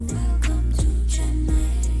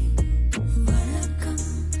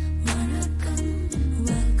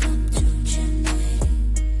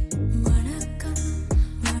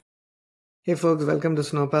Hey folks, welcome to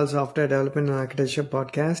Snowpal Software Development and Architecture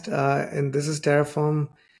Podcast. And this is Terraform.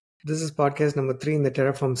 This is podcast number 3 in the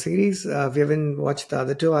Terraform series. If you haven't watched the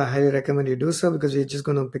other two, I highly recommend you do so because we're just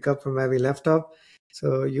going to pick up from where we left off.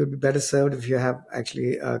 So you'd be better served if you have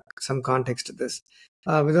actually some context to this.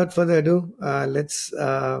 Without further ado, let's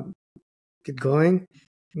get going.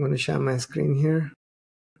 I'm going to share my screen here.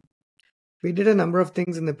 We did a number of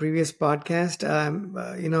things in the previous podcast.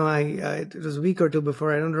 It was a week or two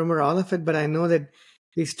before. I don't remember all of it, but I know that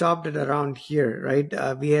we stopped it around here,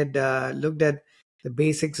 right? We had looked at the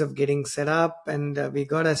basics of getting set up, and we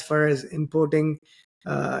got as far as importing,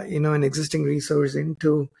 an existing resource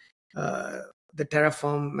into the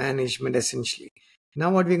Terraform management, essentially. Now,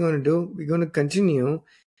 what we're going to do, we're going to continue.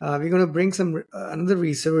 We're going to bring some another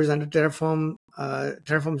resource under Terraform's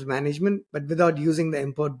management, but without using the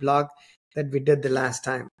import block that we did the last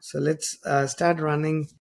time. So let's start running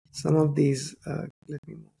some of these. Let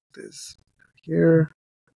me move this here.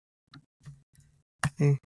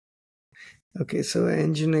 Okay, so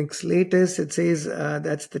Nginx latest, it says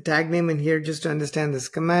that's the tag name in here. Just to understand this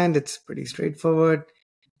command, it's pretty straightforward.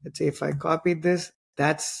 Let's say if I copied this,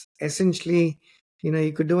 that's essentially,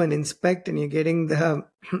 you could do an inspect and you're getting the,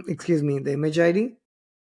 the image ID.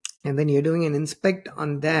 And then you're doing an inspect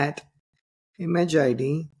on that image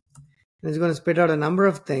ID. It's going to spit out a number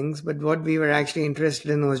of things, but what we were actually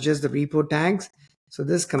interested in was just the repo tags. So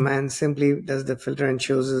this command simply does the filter and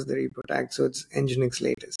shows us the repo tag. So it's Nginx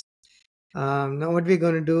latest. Now what we're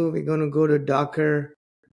going to do, we're going to go to docker.tf.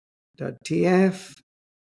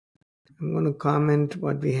 I'm going to comment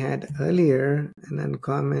what we had earlier and then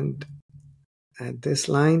comment at this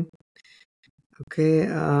line. Okay,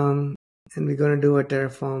 and we're going to do a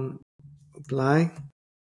Terraform apply.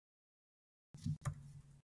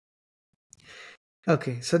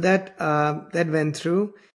 Okay, so that went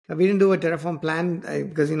through. We didn't do a Terraform plan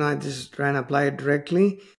because I just ran apply it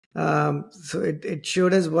directly. So it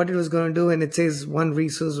showed us what it was going to do, and it says one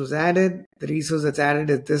resource was added. The resource that's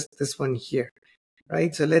added is this one here,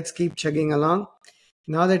 right? So let's keep chugging along.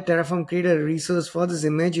 Now that Terraform created a resource for this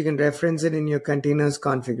image, you can reference it in your containers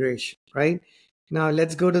configuration, right? Now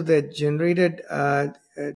let's go to the generated.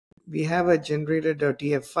 We have a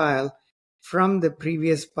generated.tf file from the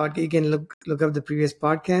previous podcast. You can look up the previous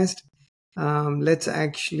podcast. Let's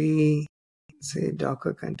actually say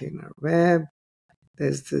Docker container web.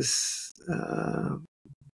 There's this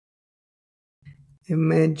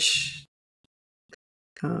image.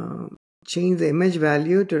 Change the image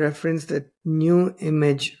value to reference the new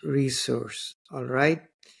image resource. All right.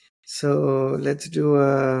 So let's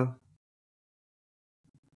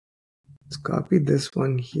copy this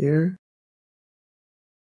one here.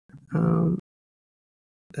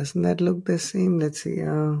 Doesn't that look the same? Let's see.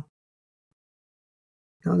 Now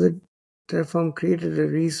that Terraform created a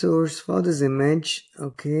resource for this image,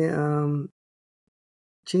 okay.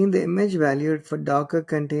 Change the image value for Docker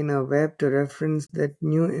container web to reference that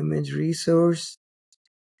new image resource.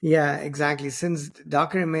 Yeah, exactly. Since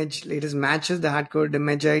Docker image latest matches the hardcoded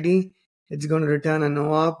image ID, it's going to return a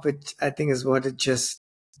no-op, which I think is what it just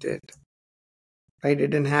did. Right? It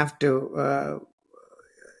didn't have to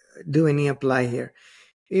do any apply here.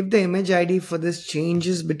 If the image ID for this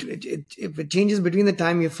changes, if it changes between the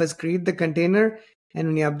time you first create the container and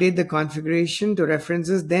when you update the configuration to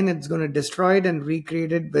references, then it's going to destroy it and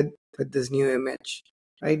recreate it with this new image.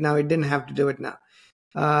 Right now, it didn't have to do it now.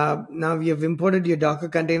 Now we have imported your Docker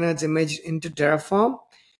container's image into Terraform.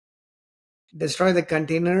 Destroy the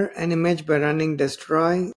container and image by running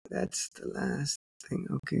destroy. That's the last thing.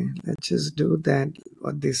 Okay, let's just do that,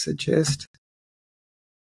 what they suggest.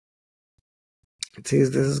 It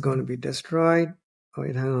says this is going to be destroyed. Oh,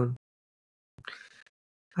 wait, hang on.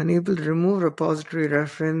 Unable to remove repository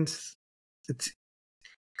reference. It's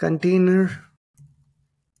container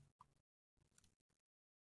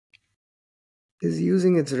is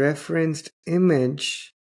using its referenced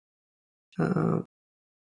image. No,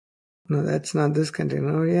 that's not this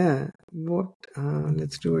container. Oh, yeah. What?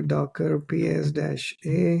 Let's do a Docker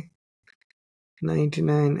ps-a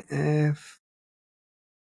 99f.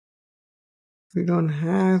 We don't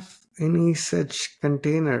have any such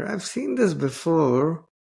container. I've seen this before.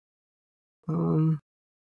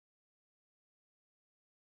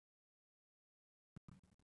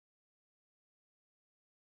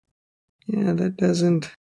 Yeah, that doesn't.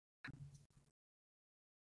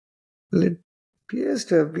 Well, it appears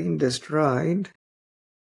to have been destroyed.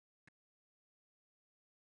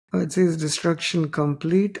 Oh, it says destruction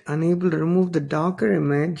complete. Unable to remove the Docker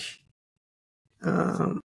image.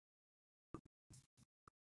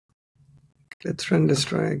 Let's run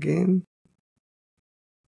destroy again.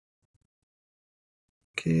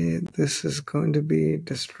 Okay, this is going to be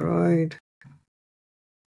destroyed.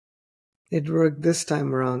 It worked this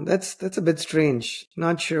time around. That's a bit strange.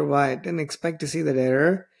 Not sure why. I didn't expect to see that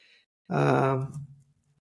error. Um,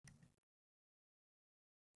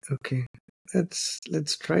 okay,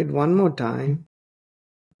 let's try it one more time.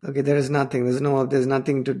 Okay, there is nothing. There's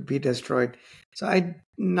nothing to be destroyed. So I'm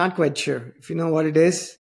not quite sure. If you know what it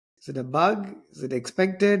is it a bug? Is it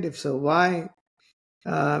expected? If so, why?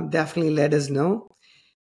 Definitely let us know.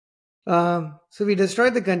 So we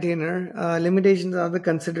destroyed the container. Limitations of the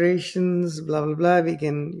considerations, blah blah blah. You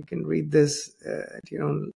can read this at your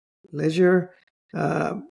own leisure.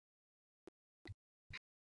 Uh,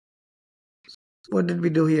 what did we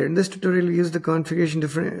do here? In this tutorial, we use the configuration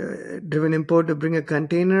driven import to bring a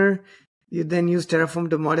container. You then use Terraform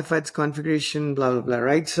to modify its configuration, blah blah blah.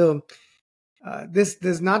 Right. So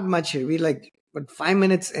there's not much here. We like what 5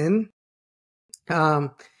 minutes in.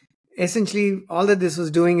 Um, Essentially all that this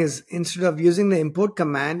was doing is instead of using the import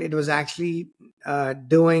command, it was actually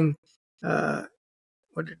doing uh,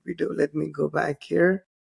 what did we do? Let me go back here.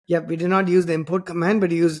 Yep, we did not use the import command,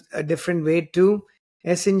 but used a different way to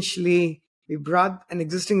essentially we brought an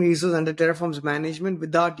existing resource under Terraform's management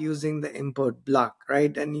without using the import block,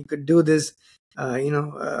 right? And you could do this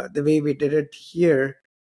the way we did it here.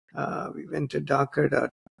 We went to docker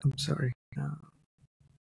dot I'm sorry.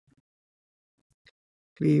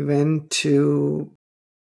 We went to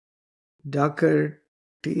Docker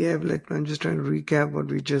TF. I'm just trying to recap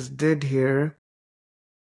what we just did here.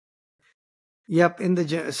 Yep,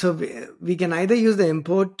 so we can either use the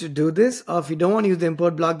import to do this, or if you don't want to use the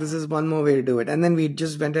import block, this is one more way to do it. And then we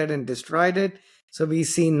just went ahead and destroyed it, so we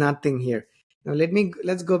see nothing here. Now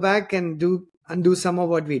let's go back and undo some of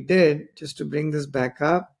what we did just to bring this back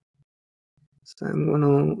up. So I'm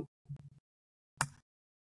gonna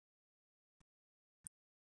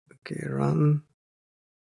run,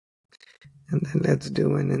 and then let's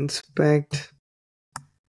do an inspect.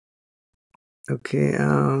 Okay,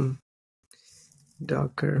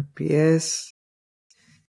 Docker PS.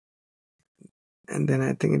 And then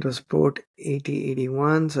I think it was port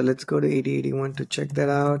 8081. So let's go to 8081 to check that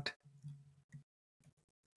out.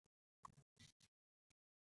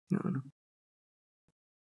 No.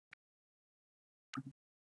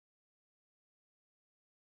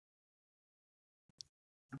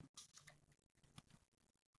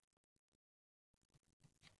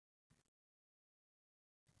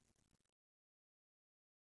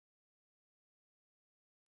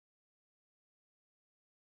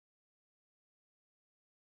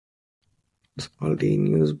 It's already in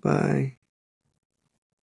use by.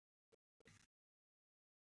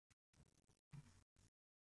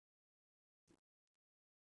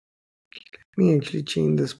 Let me actually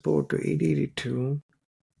change this port to 8082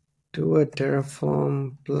 to a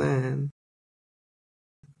Terraform plan.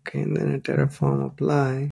 Okay, and then a Terraform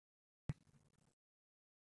apply.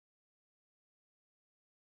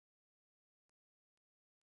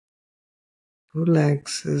 Full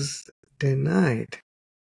access denied.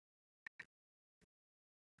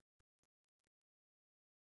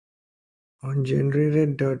 On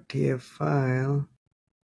generated.tf file.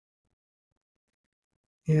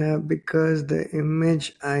 Yeah, because the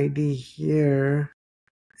image ID here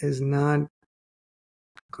is not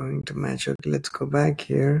going to match. Okay, let's go back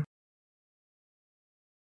here.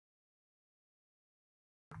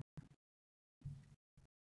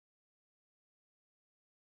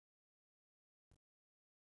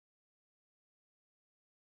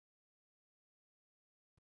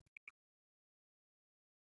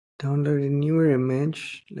 Download a newer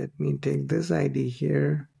image. Let me take this ID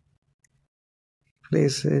here,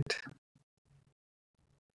 place it.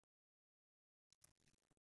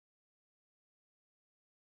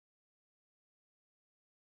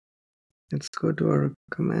 Let's go to our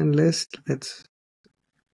command list.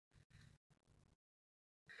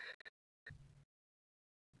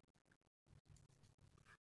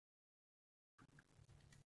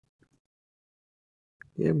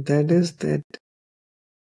 Yep, that is that.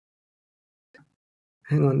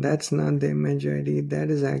 Hang on, that's not the image ID. That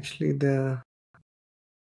is actually the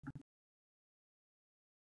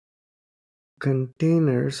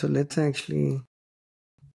container. So let me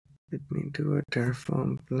do a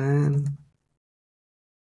Terraform plan.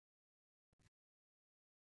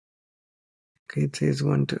 Okay, it says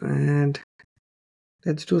want to add.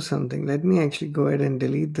 Let's do something. Let me actually go ahead and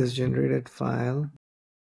delete this generated file.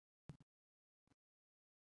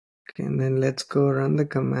 Okay, and then let's go run the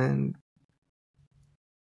command.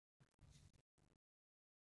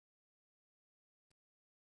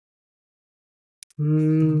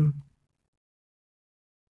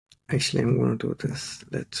 Actually, I'm going to do this.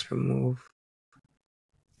 Let's remove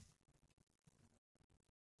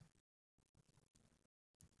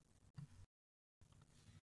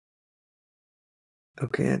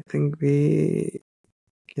Okay, I think we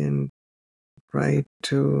can try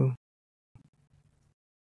to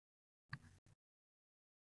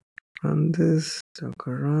run this.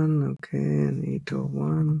 Docker run, okay, and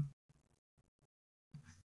 801.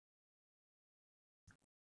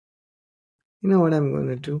 You know what I'm going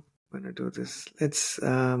to do? I'm going to do this. Let's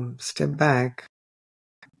step back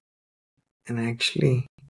and actually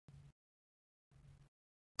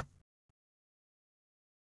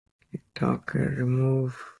Docker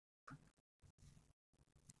remove.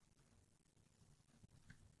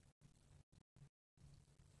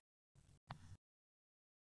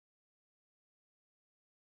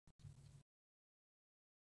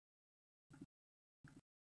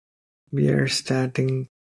 We are starting.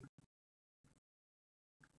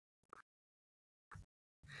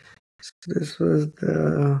 So this is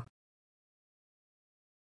the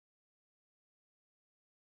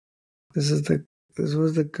this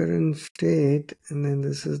was the current state, and then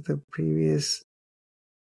this is the previous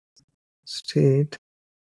state.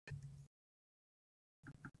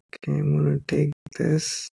 Okay, I'm gonna take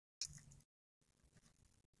this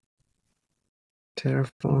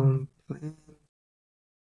Terraform plan.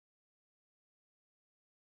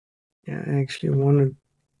 Yeah, I actually want to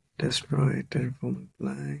destroy Terraform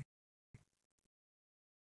plan.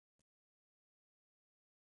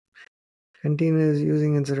 Containers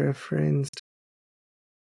using as a reference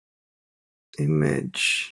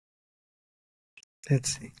image.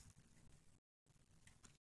 Let's see.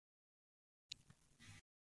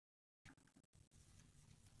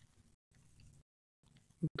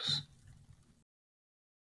 Oops.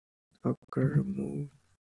 Docker remove.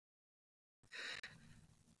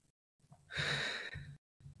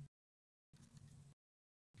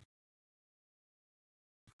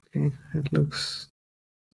 Okay, it looks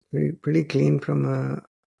pretty clean from a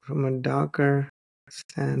Docker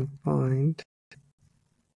standpoint.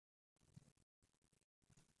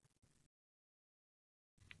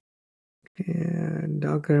 Yeah,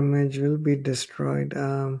 Docker image will be destroyed.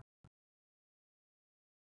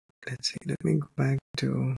 Let's see. Let me go back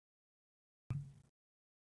to.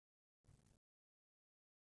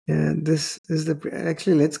 Yeah, this is the.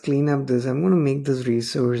 Actually, let's clean up this. I'm going to make this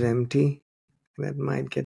resource empty. That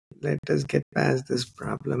might let us get past this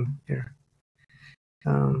problem here.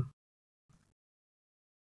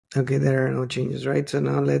 Okay, there are no changes, right? So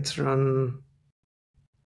now let's run.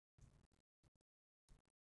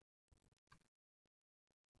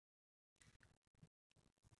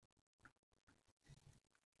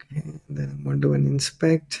 Okay, then I'm going to do an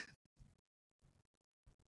inspect.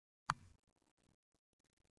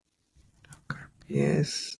 Docker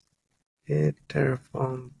PS, hit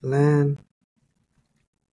Terraform plan.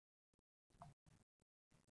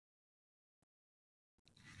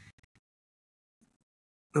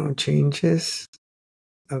 No changes.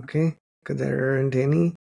 Okay, because there aren't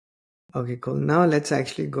any. Okay, cool. Now let's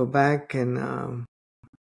actually go back and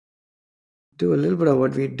do a little bit of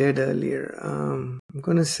what we did earlier. I'm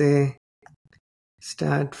going to say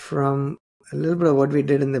start from a little bit of what we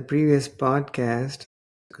did in the previous podcast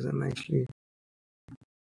because I'm actually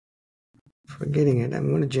forgetting it. I'm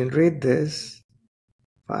going to generate this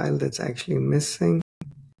file that's actually missing.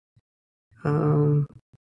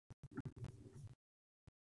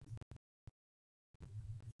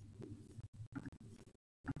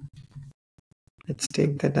 Let's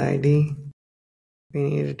take that ID. We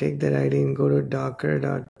need to take that ID and go to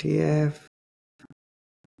docker.tf.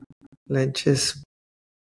 Let's just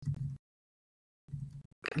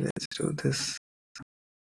let's do this.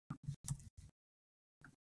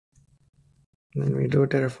 Then we do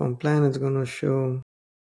Terraform plan. It's going to show.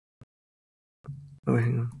 Oh,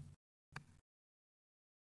 hang on.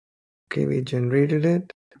 Okay, we generated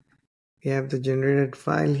it. We have the generated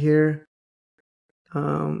file here.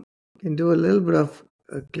 Can do a little bit of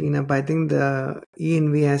cleanup. I think the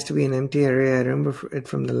env has to be an empty array. I remember it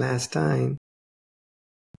from the last time.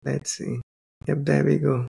 Let's see. Yep, there we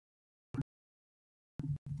go.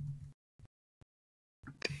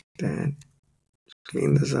 Take that.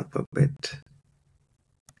 Clean this up a bit.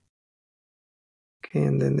 Okay,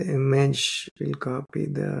 and then the image, we'll copy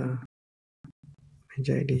the image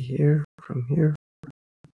ID here from here.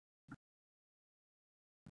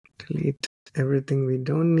 Delete everything we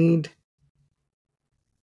don't need.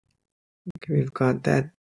 Okay, we've got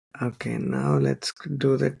that. Okay, now let's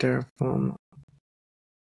do the Terraform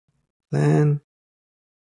plan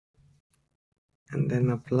and then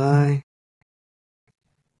apply.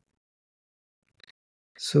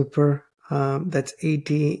 Super. That's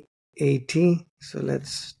 8080. So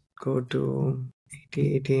let's go to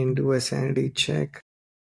 8080 and do a sanity check.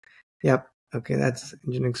 Yep. Okay, that's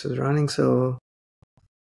Nginx is running. So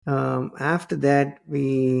After that,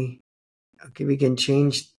 we can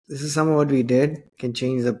change. This is some of what we did. We can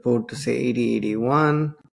change the port to say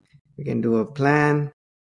 8081. We can do a plan,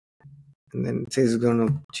 and then it says it's going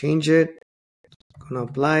to change it, going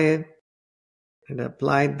to apply it, and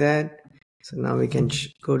applied that. So now we can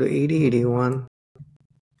go to 8081,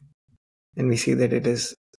 and we see that it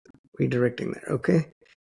is redirecting there. Okay.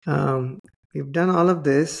 Um, we've done all of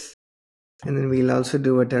this, and then we'll also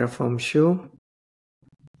do a Terraform show.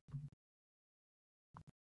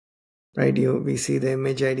 Right, we see the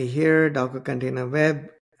image ID here, Docker container web,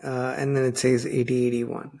 and then it says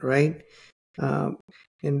 8081, right?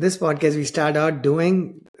 In this podcast, we start out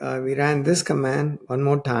doing, we ran this command one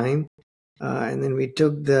more time, and then we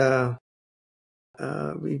took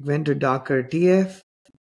we went to Docker TF,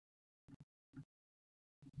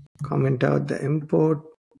 comment out the import,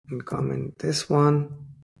 and comment this one.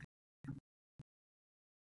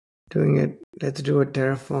 Doing it, let's do a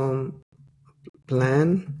Terraform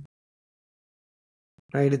plan.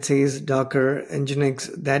 Right, it says Docker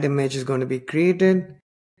Nginx, that image is going to be created.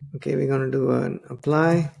 Okay, we're going to do an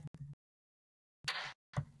apply.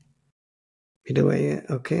 We do a,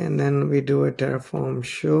 okay, and then we do a Terraform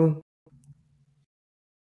show.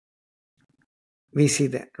 We see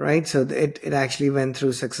that, right? So it actually went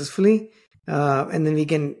through successfully. And then we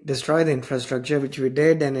can destroy the infrastructure, which we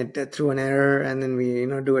did, and it threw an error, and then we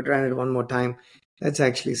ran it one more time. Let's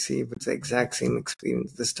actually see if it's the exact same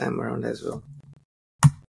experience this time around as well.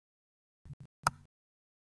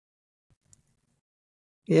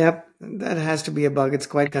 Yep, that has to be a bug. It's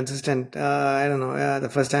quite consistent. I don't know. The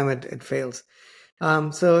first time it fails.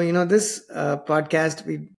 So, this podcast,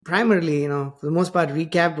 we primarily, for the most part,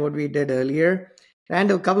 recapped what we did earlier, ran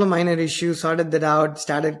into a couple of minor issues, sorted that out,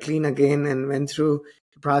 started clean again, and went through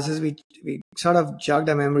the process. We sort of jogged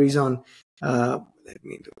our memories on, let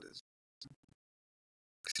me do this.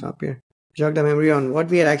 Stop here. Jogged our memory on what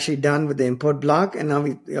we had actually done with the import block. And now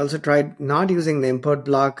we also tried not using the import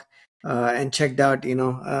block and checked out,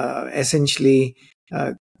 essentially,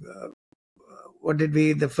 what did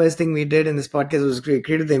the first thing we did in this podcast was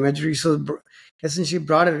created the image resource, essentially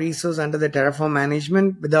brought a resource under the Terraform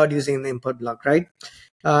management without using the import block, right?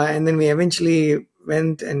 And then we eventually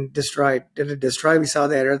went and did it destroy? We saw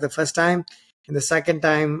the error the first time, and the second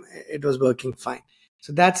time it was working fine.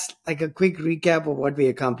 So that's like a quick recap of what we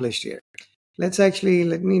accomplished here. Let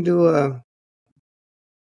me do a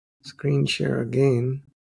screen share again.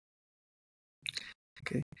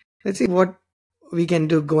 Okay, let's see what we can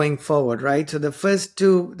do going forward, right? So the first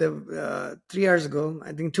 3 hours ago,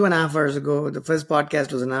 I think 2.5 hours ago, the first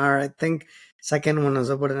podcast was an hour. I think second one was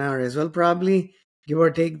about an hour as well, probably, give or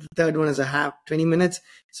take. The third one is 20 minutes.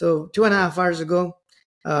 So 2.5 hours ago,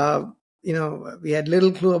 we had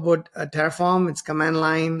little clue about Terraform, its command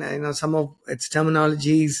line, some of its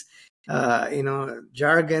terminologies,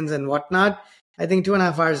 jargons and whatnot. I think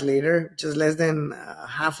 2.5 hours later, which is less than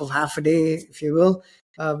half a day, if you will,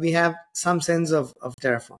 we have some sense of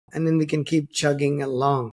Terraform, and then we can keep chugging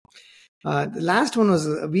along. The last one was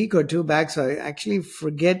a week or two back, so I actually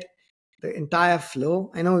forget the entire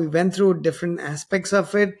flow. I know we went through different aspects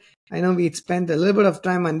of it. I know we spent a little bit of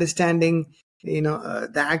time understanding,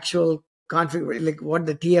 the actual config, like what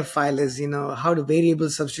the TF file is, how the variable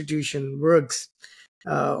substitution works,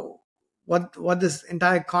 what this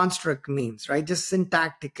entire construct means, right? Just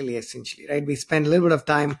syntactically, essentially, right? We spent a little bit of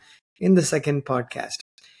time in the second podcast.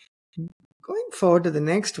 Going forward to the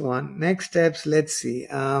next steps, let's see.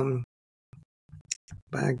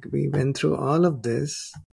 We went through all of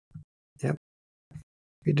this. Yep.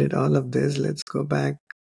 We did all of this. Let's go back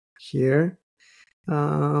here.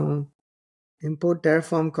 Import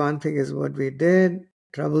Terraform config is what we did.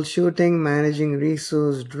 Troubleshooting, managing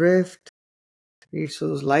resource drift,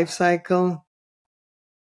 resource lifecycle.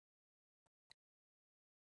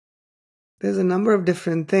 There's a number of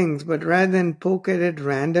different things, but rather than poke at it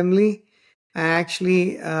randomly, I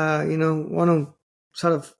actually, want to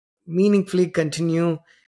sort of meaningfully continue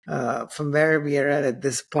from where we are at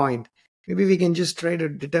this point. Maybe we can just try to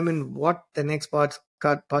determine what the next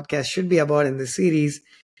podcast should be about in the series,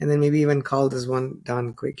 and then maybe even call this one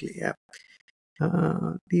done quickly. Yeah.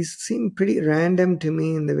 These seem pretty random to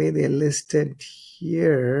me in the way they are listed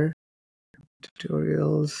here.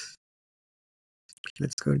 Tutorials.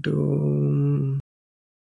 Let's go to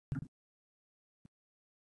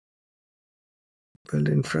build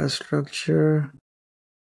infrastructure.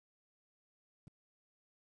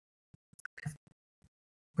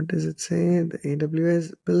 What does it say? The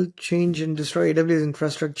AWS build, change, and destroy AWS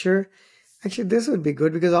infrastructure. Actually, this would be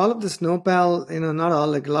good because all of the Snowpal, not all,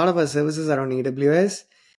 like a lot of our services are on AWS.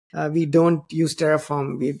 we don't use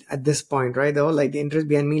Terraform at this point, right? The interest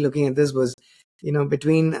behind me looking at this was,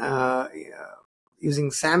 between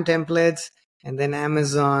using SAM templates and then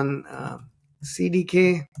Amazon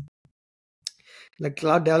CDK, like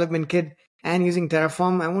Cloud Development Kit, and using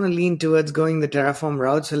Terraform. I want to lean towards going the Terraform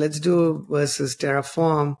route. So let's do versus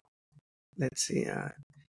Terraform. Let's see.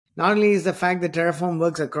 Not only is the fact that Terraform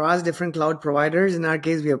works across different cloud providers, in our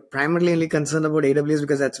case, we are primarily only concerned about AWS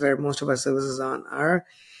because that's where most of our services are.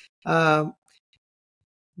 Uh,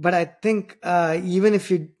 but I think even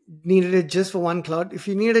if you needed it just for one cloud, if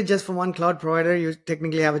you needed it just for one cloud provider, you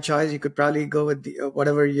technically have a choice. You could probably go with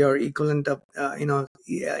whatever your equivalent of,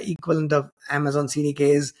 equivalent of Amazon CDK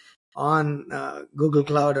is on Google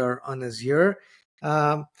Cloud or on Azure.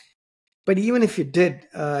 But even if you did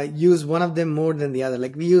use one of them more than the other,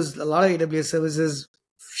 like we use a lot of AWS services,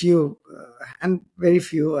 few and very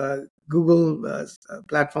few Google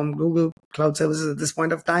platform, Google Cloud services at this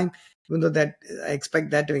point of time. Even though that I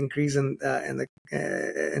expect that to increase in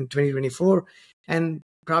 2024, and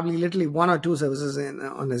probably literally one or two services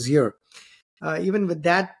on Azure. Even with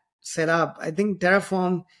that set up, I think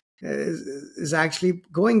Terraform is actually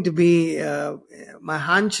going to be, my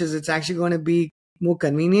hunch is it's actually going to be more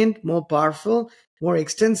convenient, more powerful, more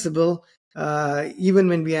extensible, even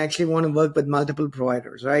when we actually want to work with multiple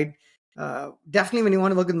providers, right? Definitely when you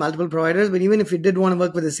want to work with multiple providers, but even if you did want to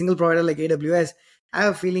work with a single provider like AWS, I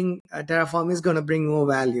have a feeling Terraform is going to bring more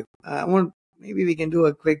value. Maybe we can do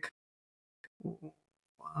a quick.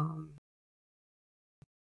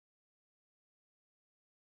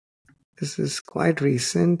 This is quite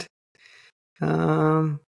recent.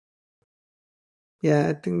 Yeah,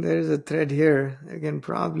 I think there is a thread here. Again,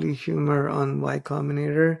 probably humor on Y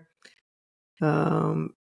Combinator.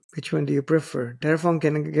 Which one do you prefer? Terraform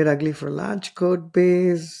can get ugly for large code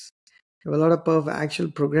base. You have a lot of power for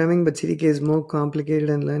actual programming, but CDK is more complicated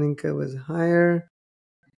and learning curve is higher.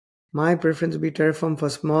 My preference would be Terraform for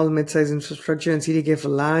small, mid-sized infrastructure and CDK for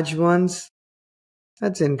large ones.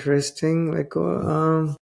 That's interesting.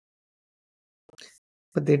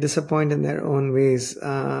 But they disappoint in their own ways.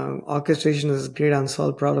 Orchestration is a great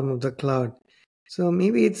unsolved problem of the cloud. So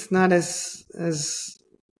maybe it's not as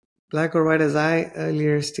black or white as I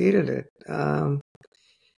earlier stated it.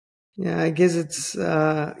 Yeah, I guess it's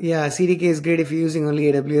CDK is great if you're using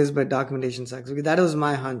only AWS, but documentation sucks. Okay, that was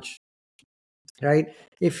my hunch, right?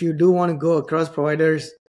 If you do want to go across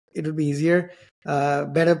providers, it would be easier.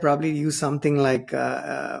 Better probably use something like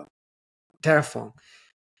Terraform.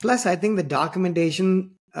 Plus, I think the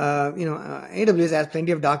documentation, AWS has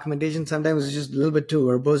plenty of documentation. Sometimes it's just a little bit too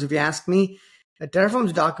verbose. If you ask me,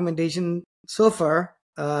 Terraform's documentation so far,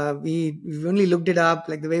 we've only looked it up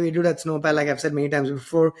like the way we do that Snowpal. Like I've said many times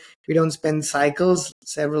before, we don't spend cycles,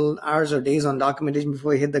 several hours or days on documentation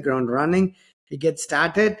before we hit the ground running. We get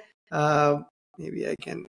started. Maybe I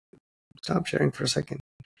can stop sharing for a second.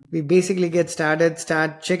 We basically get started,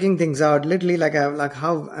 start checking things out, literally like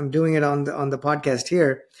how I'm doing it on the podcast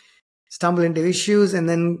here. Stumble into issues and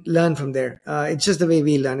then learn from there. It's just the way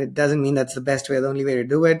we learn. It doesn't mean that's the best way, the only way to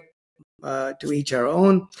do it. To each our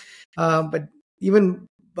own. But even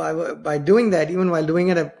by doing that, even while doing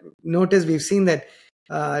it, I've noticed we've seen that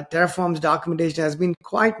Terraform's documentation has been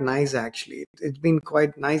quite nice. Actually, it's been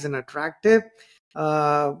quite nice and attractive.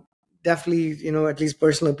 Definitely, at least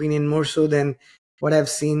personal opinion, more so than what I've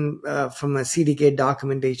seen from a CDK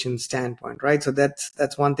documentation standpoint, right? So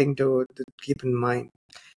that's one thing to keep in mind.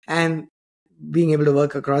 And being able to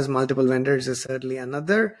work across multiple vendors is certainly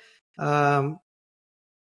another.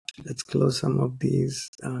 Let's close some of these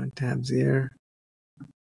tabs here.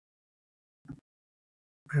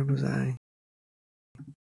 Where was I?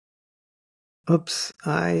 Oops,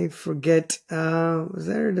 I forget. Was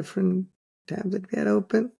there a different tab that we had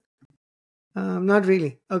open? Not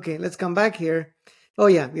really. Okay, let's come back here. Oh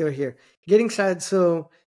yeah, we are here. Getting started. So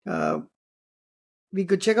we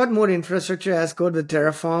could check out more infrastructure as code with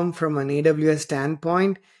Terraform from an AWS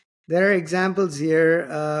standpoint. There are examples here.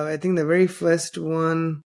 I think the very first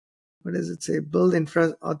one, what does it say? Build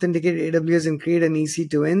authenticated AWS and create an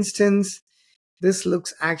EC2 instance. This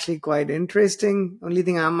looks actually quite interesting. Only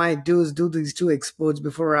thing I might do is do these two exports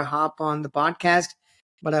before I hop on the podcast,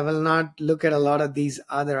 but I will not look at a lot of these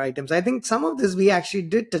other items. I think some of this we actually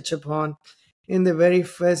did touch upon in the very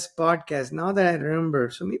first podcast, now that I remember.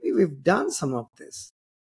 So maybe we've done some of this.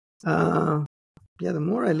 The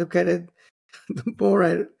more I look at it, the more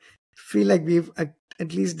I feel like we've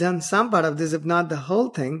at least done some part of this, if not the whole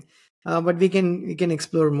thing. But we can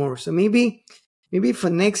explore more. So maybe for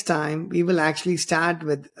next time we will actually start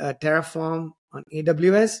with Terraform on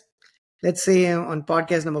AWS. Let's say on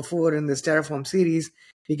podcast number 4 in this Terraform series,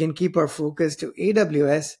 we can keep our focus to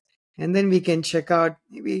AWS And then we can check out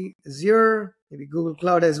maybe Azure, maybe Google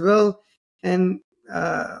Cloud as well, and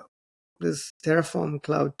this Terraform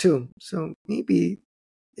Cloud too. So maybe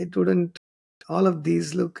it wouldn't all of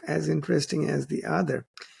these look as interesting as the other.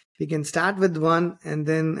 We can start with one and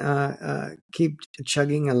then keep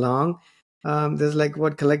chugging along. There's like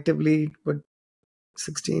what collectively, what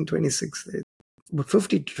 16, 26,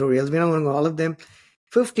 50 tutorials. We're not going to go all of them.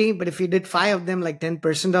 50, but if we did 5 of them, like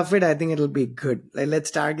 10% of it, I think it'll be good. Like,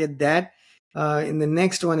 let's target that. In the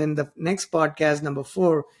next one, in the next podcast, number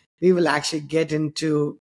 4, we will actually get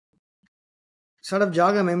into sort of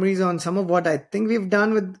jog our memories on some of what I think we've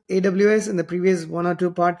done with AWS in the previous 1 or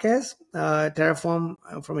 2 podcasts, Terraform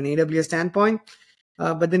from an AWS standpoint.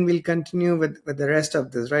 But then we'll continue with the rest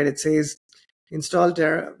of this, right? It says install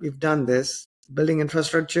Terra. We've done this. Building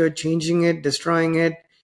infrastructure, changing it, destroying it,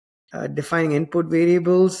 defining input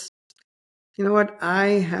variables. You know what? I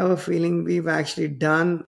have a feeling we've actually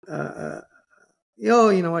done. You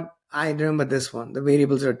know what? I remember this one. The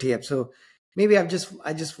variables are TF. So maybe I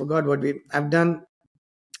just forgot what I've done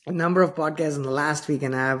a number of podcasts in the last week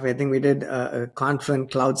and a half. I think we did a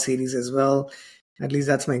Confluent Cloud series as well. At least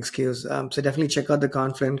that's my excuse. So definitely check out the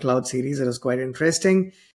Confluent Cloud series. It was quite interesting.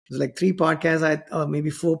 It was like 3 podcasts, or maybe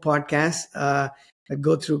 4 podcasts that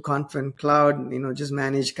go through Confluent Cloud. Just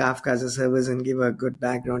manage Kafka as a service and give a good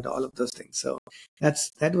background to all of those things. So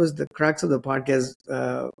that was the crux of the podcast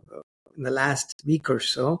in the last week or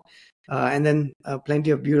so. And then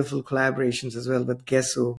plenty of beautiful collaborations as well with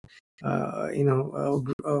guests who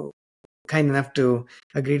kind enough to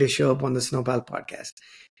agree to show up on the Snowpal podcast.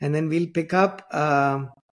 And then we'll pick up,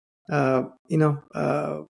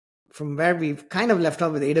 from where we've kind of left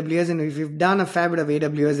off with AWS. And if we've done a fair bit of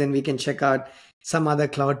AWS, then we can check out some other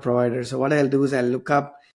cloud providers. So what I'll do is I'll look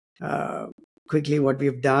up quickly what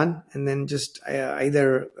we've done and then just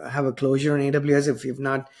either have a closure on AWS if we've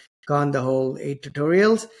not gone the whole 8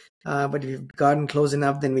 tutorials. But if you've gotten close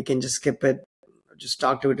enough, then we can just skip it, just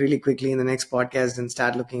talk to it really quickly in the next podcast and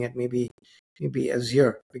start looking at maybe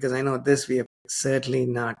Azure, because I know this we have certainly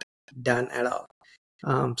not done at all.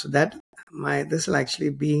 So this will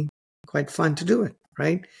actually be quite fun to do it,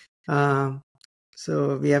 right?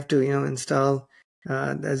 So we have to install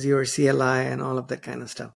the Azure CLI and all of that kind of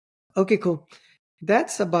stuff. Okay, cool.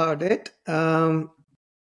 That's about it.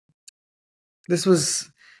 This was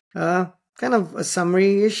kind of a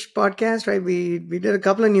summary-ish podcast, right? We did a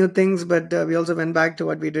couple of new things, but we also went back to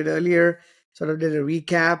what we did earlier, sort of did a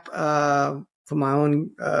recap for my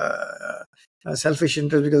own selfish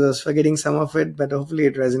interest because I was forgetting some of it, but hopefully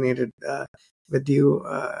it resonated with you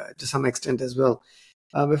to some extent as well.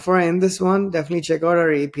 Before I end this one, definitely check out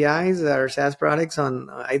our APIs, our SaaS products on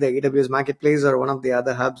either AWS Marketplace or one of the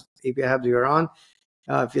other API hubs you're on.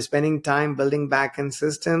 If you're spending time building backend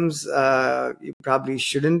systems, you probably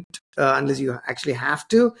shouldn't unless you actually have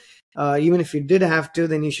to. Even if you did have to,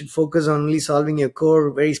 then you should focus on only solving your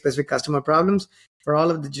core, very specific customer problems. For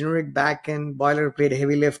all of the generic backend boilerplate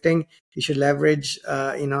heavy lifting, you should leverage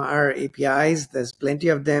our APIs. There's plenty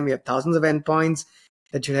of them. We have thousands of endpoints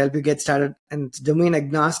that should help you get started. And it's domain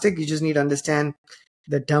agnostic. You just need to understand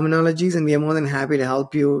the terminologies, and we are more than happy to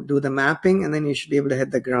help you do the mapping, and then you should be able to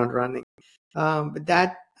hit the ground running. With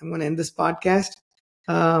that, I'm going to end this podcast.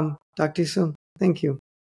 Talk to you soon. Thank you.